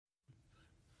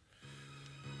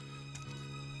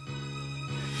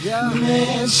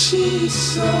Man, she's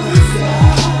so fine.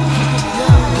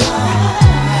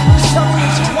 Tell me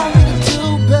what you want me to do,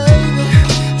 baby.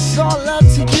 It's all up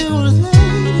to you,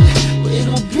 lady. But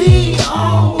it'll be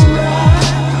alright.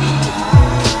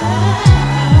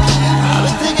 I've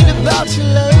been thinking about you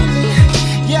lately.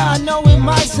 Yeah, I know it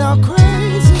might sound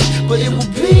crazy, but it will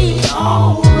be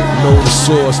alright. Know the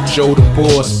source, Joe the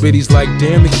boss. Biddy's like,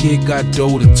 damn, the kid got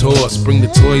dough to toss. Bring the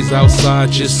toys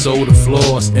outside just so the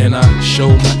floors. And I show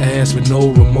my ass with no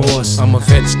remorse. I'm a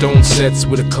vet, stone sets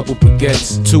with a couple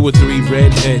baguettes, 2 or 3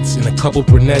 redheads and a couple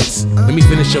brunettes. Let me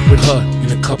finish up with her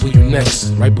and a couple you next.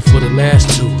 Right before the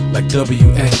last 2, like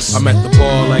WX. I'm at the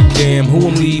bar like, damn, who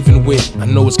I'm leaving with? I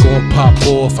know it's gonna pop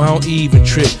off, I don't even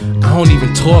trip. I don't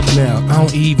even talk now, I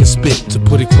don't even spit. To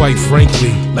put it quite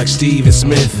frankly, like Steven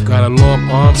Smith. Got a long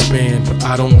arm span, but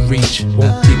I don't reach.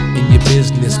 Won't get in your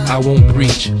business, I won't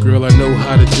breach. Girl, I know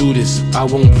how to do this, I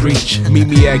won't preach. Meet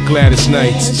me at Gladys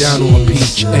Nights, down on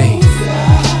Peach, ayy.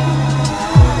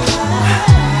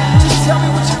 Just tell me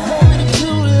what you want me to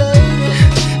do, lady.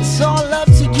 It's all up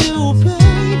to you,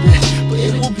 baby. But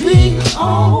it will be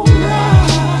alright.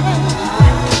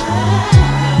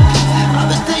 I've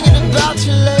been thinking about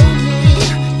you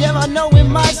lately. Yeah, I know it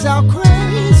might sound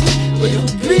crazy, but it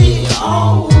will be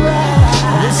alright.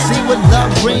 Let's see what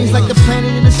love brings, like the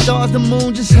planet and the stars, the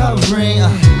moon just hovering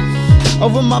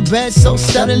over my bed so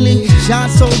suddenly. Shine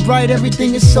so bright,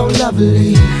 everything is so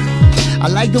lovely. I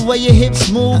like the way your hips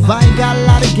move. I ain't got a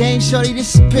lot of game, shorty,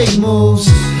 this is big moves.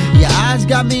 Your eyes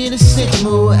got me in a sick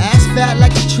mood. Ass fat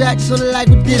like the track, sorta like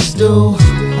what this do.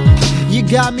 You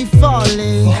got me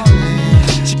falling.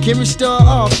 Can restore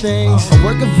all things. I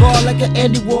work of art like an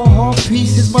Andy Warhol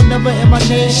piece. Is my number and my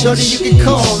name, shorty, you can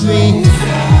call me.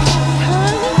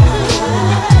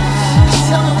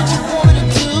 Tell me what you want me to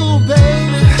do,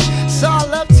 baby. It's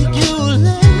all up to you,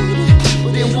 lady.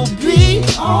 But it will be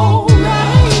alright.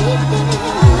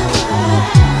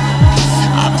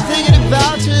 I've been thinking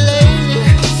about you lately.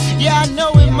 Yeah, I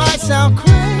know it might sound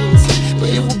crazy, but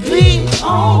it will be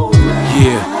alright.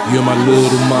 Yeah, you're my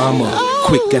little mama.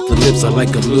 Quick at the lips, I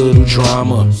like a little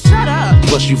drama. Shut up.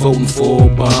 Plus you voting for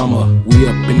Obama. We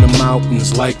up in the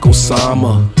mountains like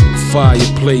Osama.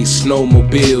 Fireplace,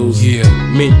 snowmobiles, yeah.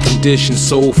 Mint condition,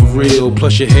 soul for real.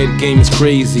 Plus your head game is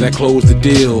crazy, that closed the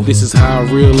deal. This is how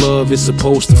real love is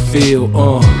supposed to feel.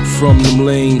 From them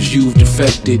lames you've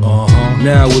defected.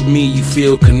 Now with me you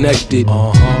feel connected.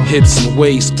 Hips and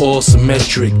waist all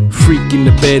symmetric. Freak in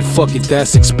the bed, fuck it,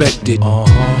 that's expected.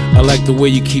 I like the way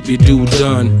you keep your do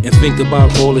done, and think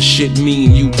about all the shit me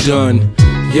and you done.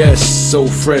 Yes, so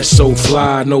fresh, so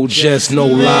fly, no jest, no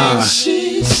lie.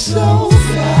 She's so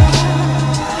fly.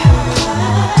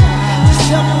 Just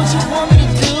tell me what you want me to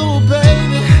do,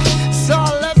 baby. It's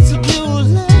all up to you,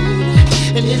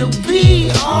 lady. And it'll be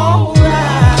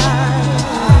alright.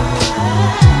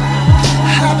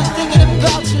 I've been thinking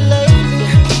about you lately,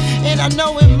 and I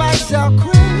know it might sound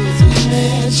crazy.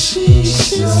 Man, she's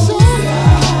so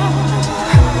fly.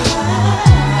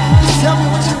 Just tell me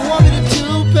what you want me to do,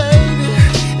 baby.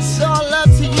 It's all up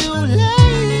to you,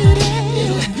 lady.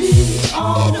 It'll be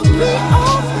alright.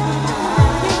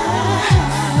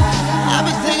 I've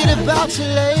been thinking about you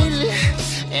lately,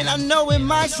 and I know it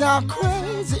might sound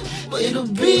crazy, but it'll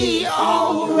be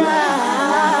alright.